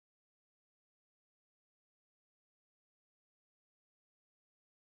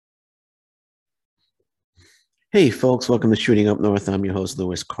Hey folks, welcome to Shooting Up North. I'm your host,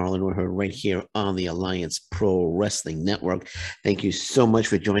 Lewis Carlin. We're heard right here on the Alliance Pro Wrestling Network. Thank you so much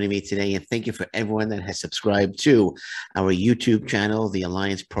for joining me today, and thank you for everyone that has subscribed to our YouTube channel, the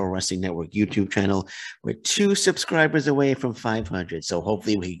Alliance Pro Wrestling Network YouTube channel. We're 2 subscribers away from 500, so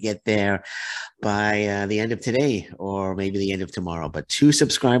hopefully we can get there by the end of today or maybe the end of tomorrow. But 2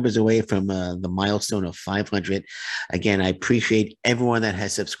 subscribers away from the milestone of 500. Again, I appreciate everyone that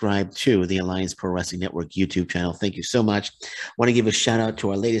has subscribed to the Alliance Pro Wrestling Network YouTube channel. Thank you so much. I want to give a shout out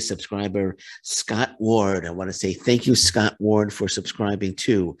to our latest subscriber, Scott Ward. I want to say thank you, Scott Ward, for subscribing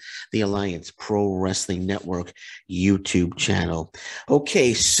to the Alliance Pro Wrestling Network YouTube channel.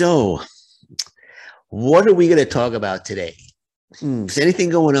 Okay, so what are we going to talk about today? Is anything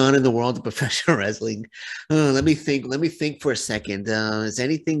going on in the world of professional wrestling? Let me think. Let me think for a second. Is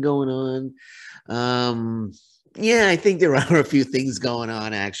anything going on? Yeah, I think there are a few things going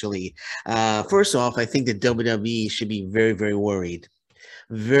on, actually. First off, I think the WWE should be very, very worried.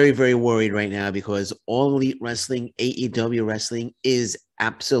 Very, very worried right now because All Elite Wrestling, AEW Wrestling is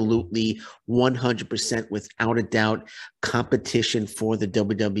absolutely 100% without a doubt competition for the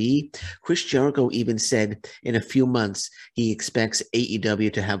WWE. Chris Jericho even said in a few months he expects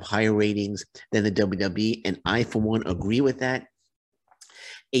AEW to have higher ratings than the WWE, and I, for one, agree with that.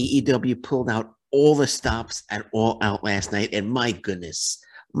 AEW pulled out all the stops at All Out last night, and my goodness,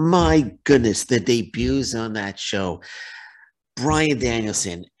 the debuts on that show. Bryan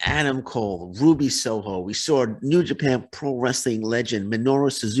Danielson, Adam Cole, Ruby Soho. We saw New Japan Pro Wrestling legend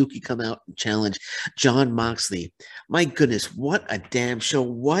Minoru Suzuki come out and challenge Jon Moxley. My goodness, what a damn show.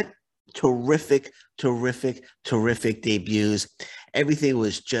 What terrific, terrific, terrific debuts. Everything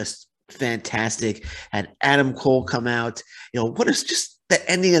was just fantastic. Had Adam Cole come out. What is just the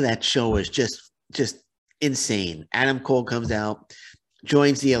ending of that show is just insane. Adam Cole comes out,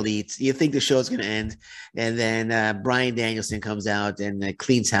 joins the Elites. You think the show's going to end, and then Bryan Danielson comes out and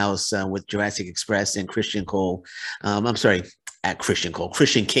cleans house with Jurassic Express and Christian Cole. I'm sorry, at Christian Cole,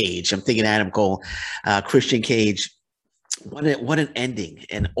 Christian Cage. I'm thinking Adam Cole, Christian Cage. What an ending!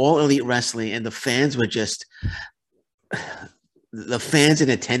 And All Elite Wrestling, and the fans were just the fans in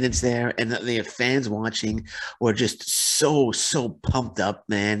attendance there and the fans watching were just so pumped up,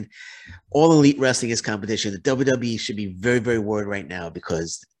 man. All Elite Wrestling is competition. The WWE should be very, very worried right now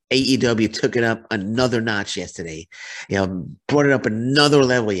because AEW took it up another notch yesterday. Brought it up another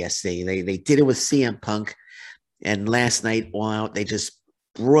level yesterday. They did it with CM Punk, and last night, wow, they just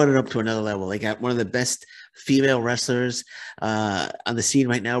brought it up to another level. They got one of the best female wrestlers on the scene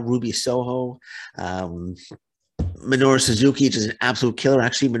right now, Ruby Soho. Minoru Suzuki is an absolute killer.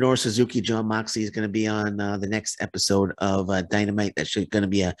 Actually, Minoru Suzuki, Jon Moxley is going to be on the next episode of Dynamite. That's going to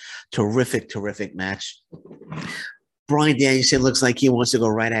be a terrific, terrific match. Bryan Danielson looks like he wants to go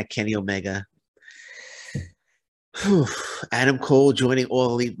right at Kenny Omega. Adam Cole joining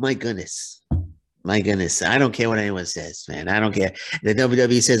All Elite. My goodness. My goodness. I don't care what anyone says, man. I don't care. The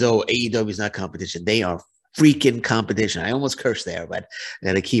WWE says, oh, AEW is not competition. They are freaking competition. I almost cursed there, but I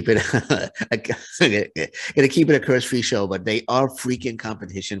gotta keep it a curse-free show. But they are freaking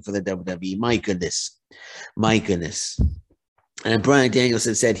competition for the WWE. My goodness. My goodness. And Bryan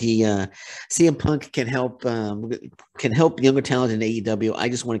Danielson said CM Punk can help younger talent in AEW. I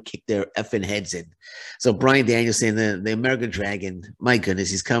just want to kick their effing heads in. So Bryan Danielson, the American Dragon, my goodness,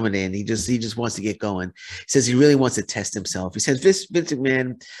 he's coming in. He just wants to get going. He says he really wants to test himself. He says Vince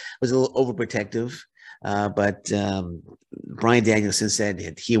McMahon was a little overprotective. But Bryan Danielson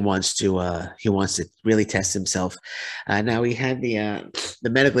said he wants to really test himself. Now he had the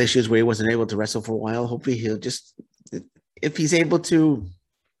medical issues where he wasn't able to wrestle for a while. Hopefully he'll just, if he's able to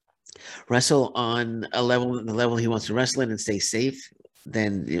wrestle on the level he wants to wrestle in and stay safe,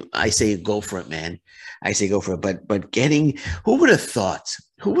 then I say go for it, man. I say go for it. But getting, who would have thought?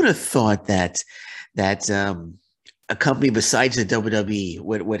 Who would have thought that a company besides the WWE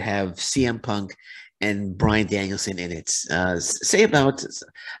would have CM Punk and Bryan Danielson in it? Say about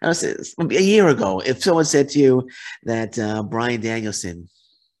a year ago, if someone said to you that Bryan Danielson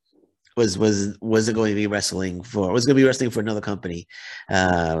wasn't going to be wrestling for another company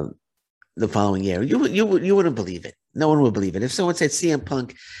the following year, you wouldn't believe it. No one would believe it. If someone said CM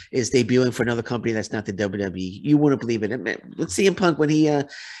Punk is debuting for another company that's not the WWE, you wouldn't believe it. With CM Punk, when he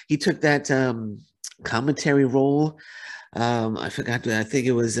took that commentary role, I forgot. I think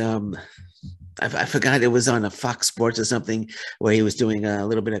it was I forgot, it was on a Fox Sports or something where he was doing a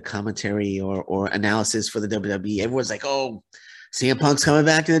little bit of commentary or analysis for the WWE. Everyone's like, "Oh, CM Punk's coming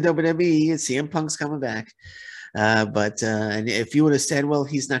back to the WWE. CM Punk's coming back." And if you would have said, "Well,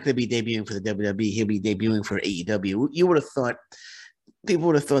 he's not going to be debuting for the WWE. He'll be debuting for AEW," you would have thought, people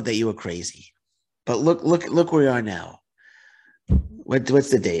would have thought that you were crazy. But look where we are now. What's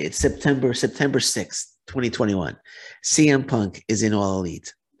the date? It's September 6th, 2021. CM Punk is in All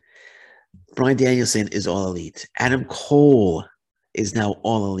Elite. Bryan Danielson is All Elite. Adam Cole is now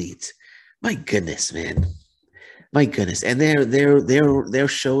All Elite. My goodness, man. My goodness. And their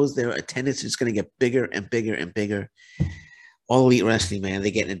shows, their attendance is going to get bigger and bigger and bigger. All Elite Wrestling, man, they're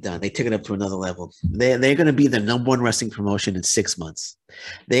getting it done. They took it up to another level. They're going to be the number one wrestling promotion in 6 months.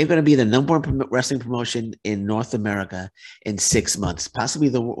 They're going to be the number one wrestling promotion in North America in 6 months. Possibly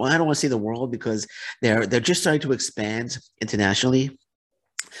I don't want to say the world because they're just starting to expand internationally.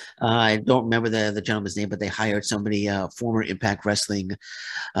 I don't remember the gentleman's name, but they hired somebody, former Impact Wrestling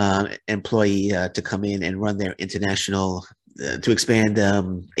employee, to come in and run their international to expand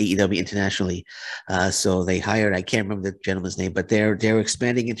AEW internationally. So they hired, I can't remember the gentleman's name, but they're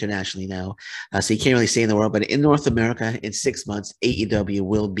expanding internationally now. So you can't really say in the world, but in North America, in 6 months, AEW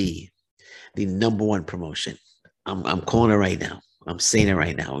will be the number one promotion. I'm calling it right now. I'm saying it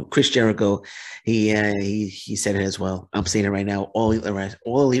right now. And Chris Jericho, he said it as well. I'm saying it right now. All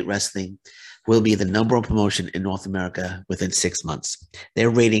Elite Wrestling will be the number one promotion in North America within 6 months. Their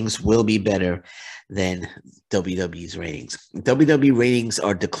ratings will be better than WWE's ratings. WWE ratings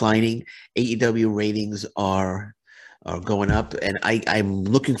are declining. AEW ratings are going up, and I'm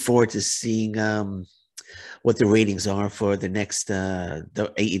looking forward to seeing what the ratings are for the next the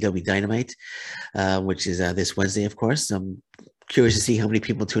AEW Dynamite, which is this Wednesday, of course. I'm curious to see how many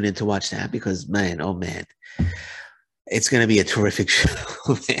people tune in to watch that because, man, oh man, it's going to be a terrific show,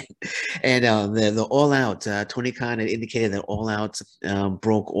 man. And the All Out, Tony Khan had indicated that All Out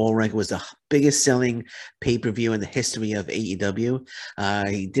broke all records, was the biggest selling pay-per-view in the history of AEW.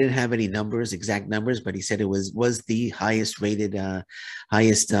 He didn't have any numbers, exact numbers, but he said it was the highest rated,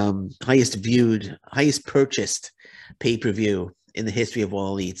 highest viewed, highest purchased pay-per-view in the history of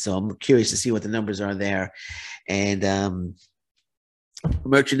All Elite. So I'm curious to see what the numbers are there. And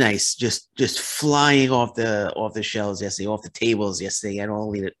merchandise just flying off the shelves yesterday, off the tables yesterday at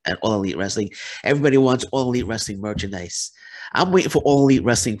All Elite Wrestling. Everybody wants All Elite Wrestling merchandise. I'm waiting for All Elite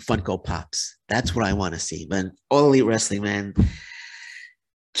Wrestling Funko Pops. That's what I want to see. But All Elite Wrestling, man,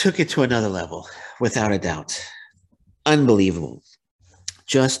 took it to another level, without a doubt. Unbelievable.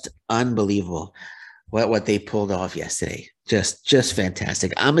 Just unbelievable what they pulled off yesterday. Just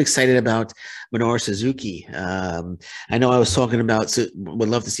fantastic. I'm excited about Minoru Suzuki. I know I was talking about, would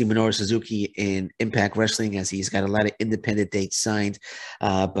love to see Minoru Suzuki in Impact Wrestling as he's got a lot of independent dates signed.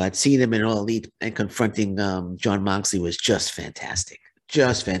 But seeing him in All Elite and confronting Jon Moxley was just fantastic.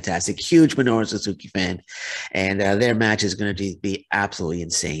 Just fantastic. Huge Minoru Suzuki fan. And their match is going to be absolutely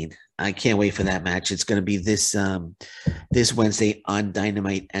insane. I can't wait for that match. It's going to be this Wednesday on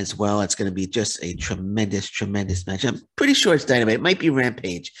Dynamite as well. It's going to be just a tremendous match. I'm pretty sure it's Dynamite. It might be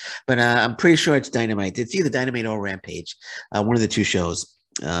Rampage, but I'm pretty sure it's Dynamite. It's either Dynamite or Rampage. One of the two shows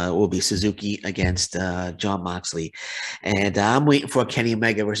will be Suzuki against Jon Moxley. And I'm waiting for Kenny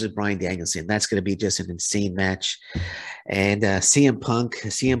Omega versus Bryan Danielson. That's going to be just an insane match. And CM Punk,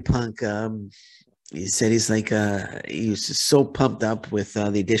 he said he's like he was so pumped up with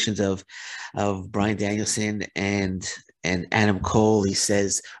the additions of Bryan Danielson and Adam Cole. He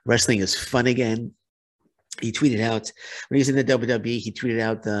says wrestling is fun again. He tweeted out when he was in the WWE. He tweeted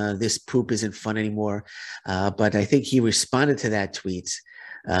out this poop isn't fun anymore. But I think he responded to that tweet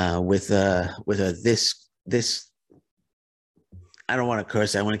with this. I don't want to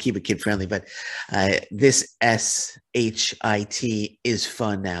curse. I want to keep it kid friendly, but this SHIT is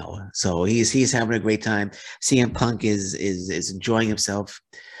fun now. So he's having a great time. CM Punk is enjoying himself.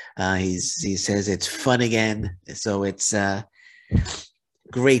 He says it's fun again. So it's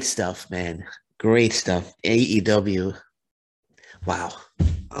great stuff, man. Great stuff. AEW. Wow.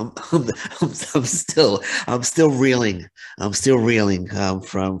 I'm still reeling. I'm still reeling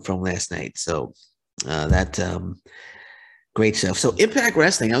from last night. So that. Great stuff. So Impact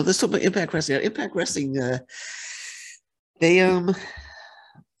Wrestling. Let's talk about Impact Wrestling. Impact Wrestling. They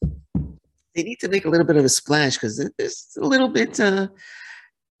need to make a little bit of a splash because there's a little bit.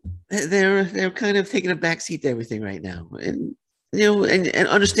 They're kind of taking a backseat to everything right now, and and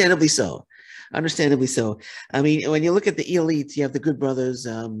understandably so. Understandably so. I mean, when you look at the Elite, you have the Good Brothers,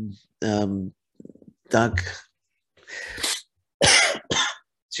 Doc.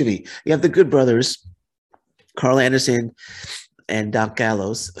 Excuse me. You have the Good Brothers. Carl Anderson and Doc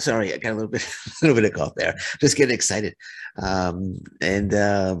Gallows. Sorry, I got a little bit of cough there. Just getting excited. And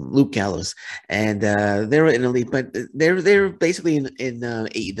Luke Gallows, and they're in Elite, but they're basically in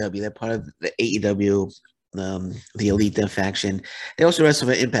AEW. They're part of the AEW, the Elite faction. They also wrestle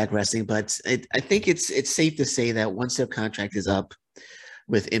for Impact Wrestling, but I think it's safe to say that once their contract is up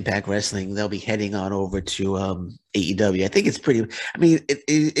with Impact Wrestling, they'll be heading on over to AEW. I think it's pretty. I mean,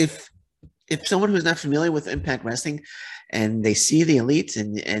 if someone who's not familiar with Impact Wrestling and they see the elites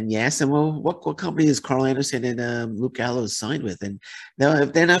and you ask them, well, what company is Carl Anderson and Luke Gallows signed with? And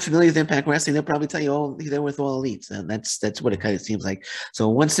if they're not familiar with Impact Wrestling, they'll probably tell you, oh, they're with all elites. And that's what it kind of seems like. So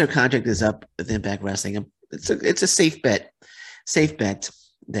once their contract is up with Impact Wrestling, it's a safe bet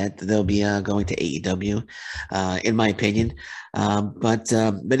that they'll be going to AEW, in my opinion. But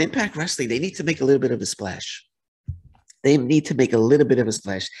Impact Wrestling, they need to make a little bit of a splash. They need to make a little bit of a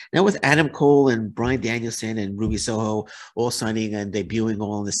splash. Now with Adam Cole and Bryan Danielson and Ruby Soho all signing and debuting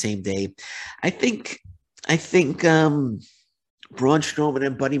all on the same day, I think Braun Strowman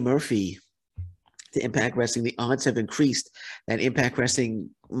and Buddy Murphy to Impact Wrestling, the odds have increased that Impact Wrestling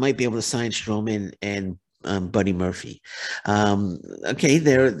might be able to sign Strowman and Buddy Murphy. Okay,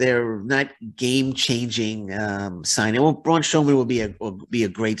 they're not game changing signing. Well, Braun Strowman will be a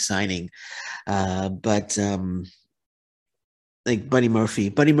great signing, but like Buddy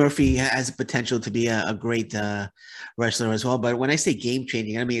Murphy has potential to be a great wrestler as well. But when I say game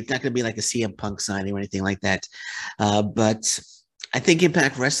changing, I mean it's not going to be like a CM Punk signing or anything like that. But I think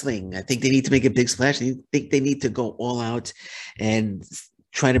Impact Wrestling, I think they need to make a big splash. I think they need to go all out and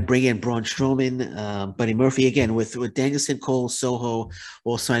try to bring in Braun Strowman, Buddy Murphy again with Danielson, Cole, Soho,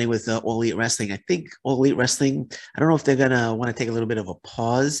 all signing with All Elite Wrestling. I think All Elite Wrestling, I don't know if they're going to want to take a little bit of a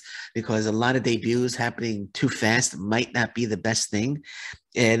pause because a lot of debuts happening too fast might not be the best thing.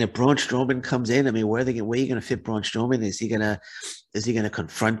 And if Braun Strowman comes in, I mean, where are you going to fit Braun Strowman? Is he going to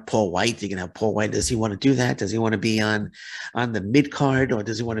confront Paul White? Are you going to have Paul White? Does he want to do that? Does he want to be on the mid card, or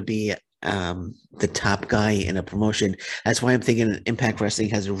does he want to be the top guy in a promotion? That's why I'm thinking Impact Wrestling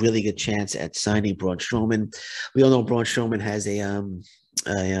has a really good chance at signing Braun Strowman. We all know Braun Strowman has a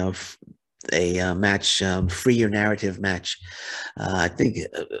match, free your narrative match. I think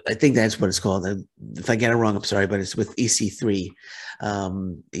that's what it's called. If I get it wrong, I'm sorry, but it's with EC3.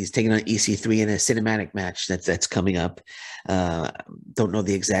 He's taking on EC3 in a cinematic match that's coming up. Don't know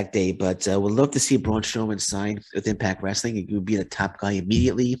the exact day, but would love to see Braun Strowman sign with Impact Wrestling. He would be the top guy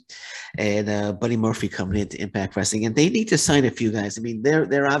immediately, and Buddy Murphy coming into Impact Wrestling, and they need to sign a few guys. I mean,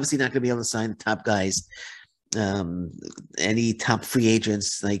 they're obviously not going to be able to sign the top guys. Any top free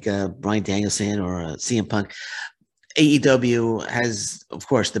agents like Bryan Danielson or CM Punk. AEW has, of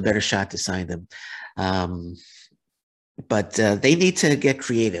course, the better shot to sign them. But they need to get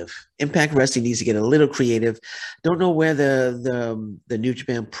creative. Impact Wrestling needs to get a little creative. Don't know where the New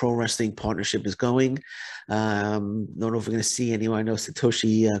Japan Pro Wrestling partnership is going. Don't know if we're going to see anyone. I know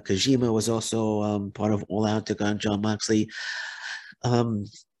Satoshi Kojima was also part of All Out, took on Jon Moxley. Haven't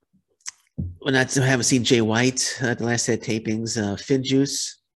seen Jay White at the last set tapings.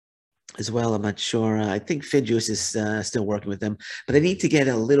 FinJuice as well. I'm not sure. I think FinJuice is still working with them, but they need to get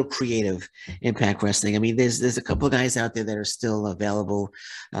a little creative. Impact Wrestling. I mean, there's a couple of guys out there that are still available.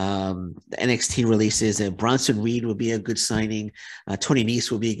 The NXT releases. Bronson Reed would be a good signing. Tony Nese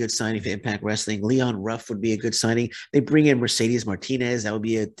would be a good signing for Impact Wrestling. Leon Ruff would be a good signing. They bring in Mercedes Martinez. That would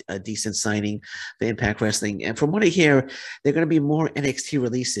be a decent signing for Impact Wrestling. And from what I hear, they're going to be more NXT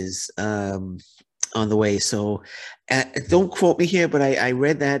releases on the way. So don't quote me here, but I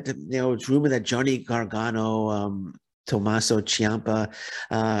read that, it's rumored that Johnny Gargano, Tommaso Ciampa,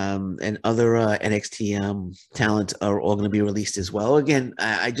 and other NXT talent are all going to be released as well. Again,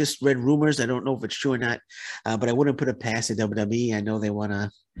 I just read rumors. I don't know if it's true or not, but I wouldn't put it past the WWE. I know they want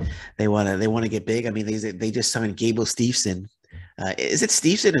to get big. I mean, they just signed Gable Steveson. Is it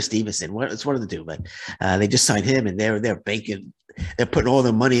Stevenson or Stevenson? It's one of the two, but they just signed him, and they're banking. They're putting all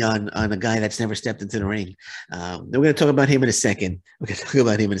their money on a guy that's never stepped into the ring. We're going to talk about him in a second.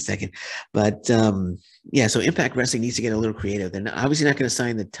 But yeah, so Impact Wrestling needs to get a little creative. They're obviously not going to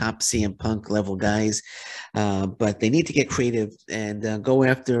sign the top CM Punk level guys, but they need to get creative and go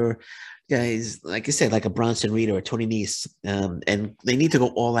after guys, like I said, like a Bronson Reed or a Tony Nese, and they need to go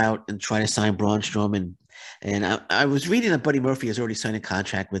all out and try to sign Braun Strowman. And I was reading that Buddy Murphy has already signed a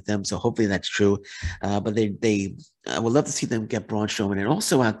contract with them, so hopefully that's true. But I would love to see them get Braun Strowman. And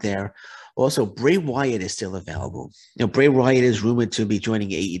also out there, Bray Wyatt is still available. Bray Wyatt is rumored to be joining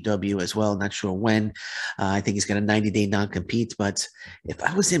AEW as well. Not sure when. I think he's got a 90-day non-compete. But if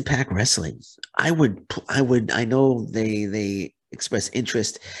I was Impact Wrestling, I would. I know they express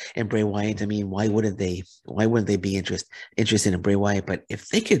interest in Bray Wyatt. I mean, why wouldn't they? Why wouldn't they be interested in Bray Wyatt? But if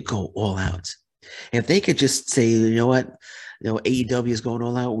they could go all out. If they could just say, you know what, AEW is going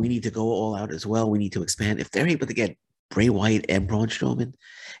all out, we need to go all out as well. We need to expand. If they're able to get Bray Wyatt and Braun Strowman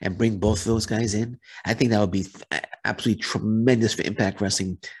and bring both of those guys in, I think that would be absolutely tremendous for Impact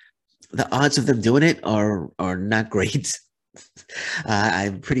Wrestling. The odds of them doing it are not great.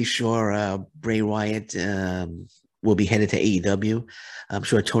 I'm pretty sure Bray Wyatt will be headed to AEW. I'm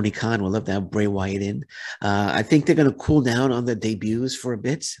sure Tony Khan will love to have Bray Wyatt in. I think they're going to cool down on the debuts for a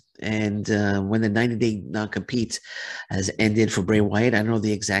bit. And when the 90-day non-compete has ended for Bray Wyatt, I don't know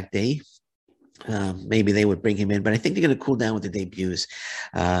the exact day. Maybe they would bring him in, but I think they're going to cool down with the debuts.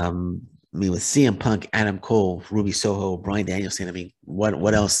 I mean, with CM Punk, Adam Cole, Ruby Soho, Bryan Danielson. I mean,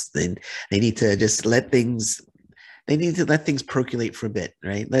 what else? They need to just let things. They need to let things percolate for a bit,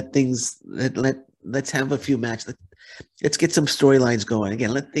 right? Let's have a few matches. Let's get some storylines going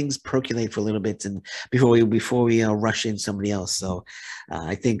again. Let things percolate for a little bit, and before we rush in somebody else. So,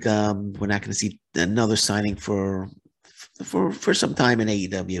 I think we're not going to see another signing for some time in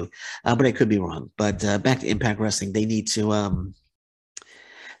AEW, but I could be wrong. But back to Impact Wrestling, they need to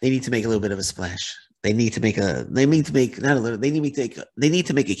make a little bit of a splash. They need to make not a little. They need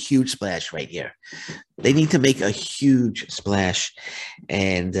to make a huge splash right here. They need to make a huge splash,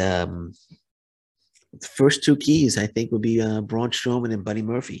 and the first two keys I think would be Braun Strowman and Buddy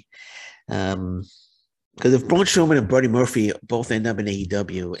Murphy. Because if Braun Strowman and Buddy Murphy both end up in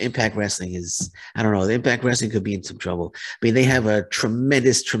AEW, Impact Wrestling I don't know, the Impact Wrestling could be in some trouble. I mean, they have a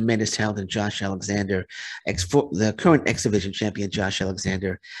tremendous talent in Josh Alexander, the current X Division champion, Josh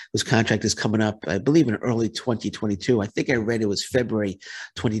Alexander, whose contract is coming up, I believe, in early 2022. I think I read it was February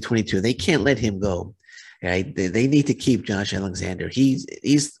 2022. They can't let him go. Right? They need to keep Josh Alexander. He's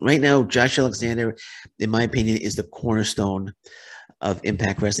right now, Josh Alexander, in my opinion, is the cornerstone of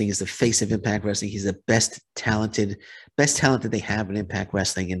Impact Wrestling. He's the face of Impact Wrestling. He's the best talented they have in Impact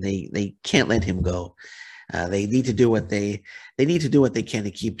Wrestling, and they can't let him go. They need to do what they can to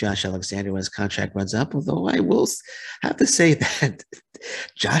keep Josh Alexander when his contract runs up. Although I will have to say that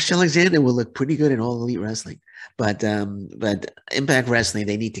Josh Alexander will look pretty good in All Elite Wrestling, but Impact Wrestling,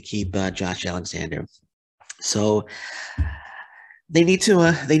 they need to keep Josh Alexander. So they need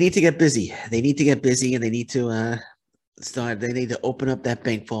to get busy. They need to get busy, and they need to open up that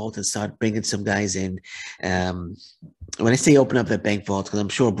bank vault and start bringing some guys in. When I say open up that bank vault, because I'm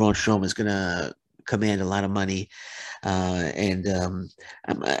sure Braun Strowman is going to command a lot of money, and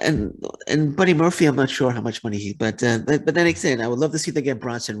Buddy Murphy, I'm not sure how much money but then again, I would love to see them get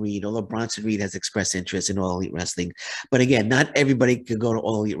Bronson Reed, although Bronson Reed has expressed interest in All Elite Wrestling. But again, not everybody can go to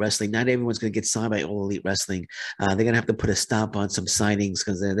All Elite Wrestling. Not everyone's going to get signed by All Elite Wrestling. They're going to have to put a stop on some signings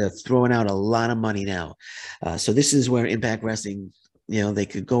because they're throwing out a lot of money now. So this is where Impact Wrestling, they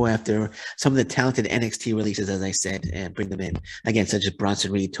could go after some of the talented NXT releases, as I said, and bring them in. Again, such as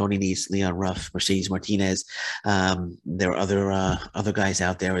Bronson Reed, Tony Nese, Leon Ruff, Mercedes Martinez. There are other guys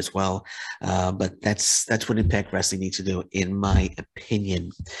out there as well. But that's what Impact Wrestling needs to do, in my opinion.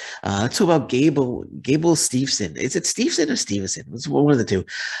 Let's talk about Gable Steveson. Is it Steveson or Stevenson? It's one of the two.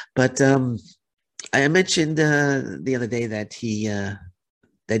 But I mentioned the other day that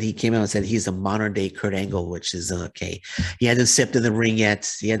he came out and said he's a modern day Kurt Angle, which is okay. He hasn't stepped in the ring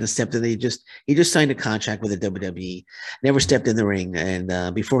yet. He just signed a contract with the WWE, never stepped in the ring.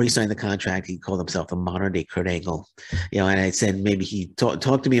 And before he signed the contract, he called himself a modern day Kurt Angle. And I said, maybe he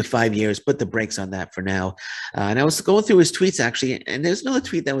talked to me in 5 years, put the brakes on that for now. And I was going through his tweets actually, and there's another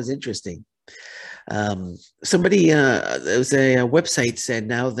tweet that was interesting. Somebody, there was a website said,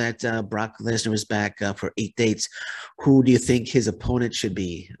 now that Brock Lesnar is back for 8 dates, who do you think his opponent should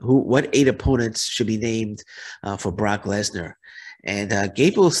be? What 8 opponents should be named for Brock Lesnar? And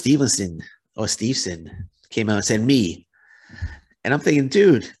Gable Steveson came out and said, me. And I'm thinking,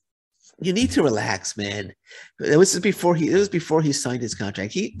 dude, you need to relax, man. It was before he signed his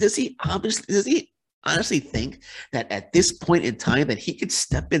contract. Does he honestly think that at this point in time that he could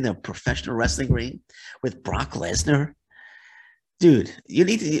step in the professional wrestling ring with Brock Lesnar? Dude, you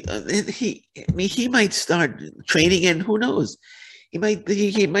need to. He might start training, and who knows? He might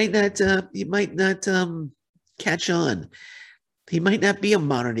not catch on. He might not be a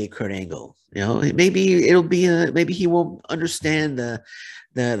modern day Kurt Angle. Maybe it'll be maybe he won't understand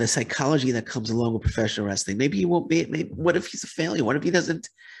the psychology that comes along with professional wrestling. Maybe he won't be. What if he's a failure? What if he doesn't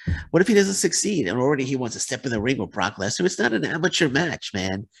succeed? And already he wants to step in the ring with Brock Lesnar. It's not an amateur match,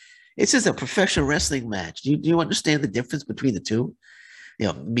 man. It's just a professional wrestling match. Do you understand the difference between the two? I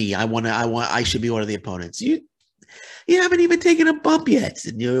should be one of the opponents. You haven't even taken a bump yet,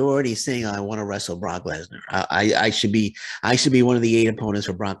 and you're already saying I want to wrestle Brock Lesnar. I should be one of the 8 opponents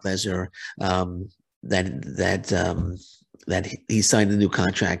for Brock Lesnar. That he signed a new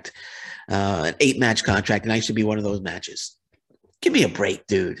contract, an 8-match contract, and I should be one of those matches. Give me a break,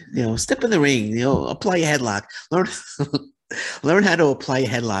 dude. Step in the ring. Apply a headlock. Learn how to apply a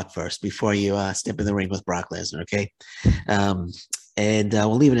headlock first before you step in the ring with Brock Lesnar. Okay, and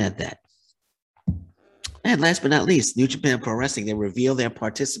we'll leave it at that. And last but not least, New Japan Pro Wrestling, they reveal their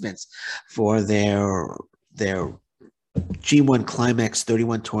participants for their G1 Climax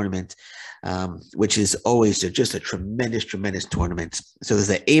 31 tournament, which is always just a tremendous, tremendous tournament. So there's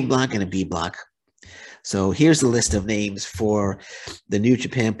an A block and a B block. So here's the list of names for the New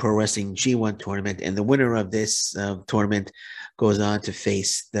Japan Pro Wrestling G1 tournament. And the winner of this tournament goes on to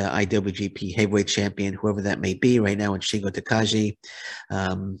face the IWGP Heavyweight Champion, whoever that may be. Right now, it's Shingo Takagi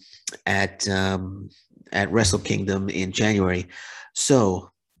at Wrestle Kingdom in January.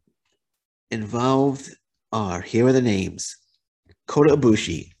 So involved here are the names: Kota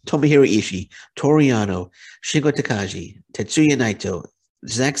Ibushi, Tomohiro Ishii, Toru Yano, Shingo Takagi, Tetsuya Naito,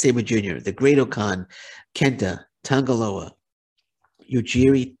 Zack Sabre Jr., The Great Okan, Kenta, Tanga Loa,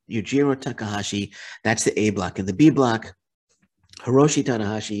 Yujiro Takahashi. That's the A block. In the B block, Hiroshi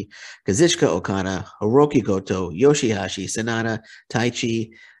Tanahashi, Kazuchika Okada, Hiroki Goto, Yoshihashi, Sanada,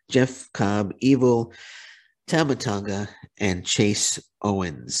 Taichi, Jeff Cobb, Evil, Tama Tonga, and Chase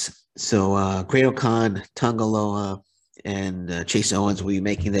Owens. So Great Okan, Tanga Loa, and Chase Owens will be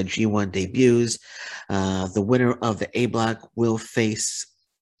making their G1 debuts. The winner of the A block will face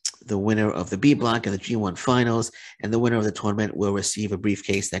the winner of the B block in the G1 finals, and the winner of the tournament will receive a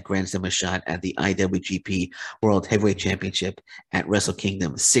briefcase that grants them a shot at the IWGP World Heavyweight Championship at Wrestle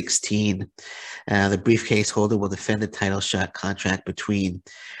Kingdom 16. The briefcase holder will defend the title shot contract between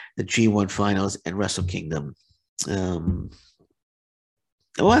the G1 finals and Wrestle Kingdom.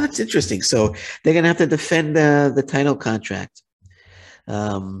 Well, that's interesting. So they're going to have to defend the title contract.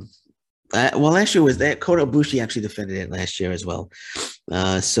 Well, last year was that Kota Ibushi actually defended it last year as well.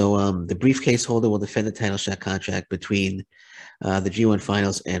 So the briefcase holder will defend the title shot contract between the G1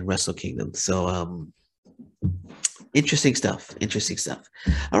 finals and Wrestle Kingdom. So interesting stuff. Interesting stuff.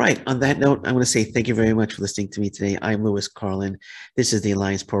 All right. On that note, I'm going to say thank you very much for listening to me today. I'm Lewis Carlin. This is the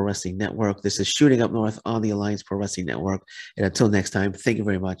Alliance Pro Wrestling Network. This is Shooting Up North on the Alliance Pro Wrestling Network. And until next time, thank you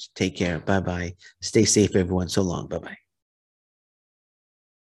very much. Take care. Bye-bye. Stay safe, everyone. So long. Bye-bye.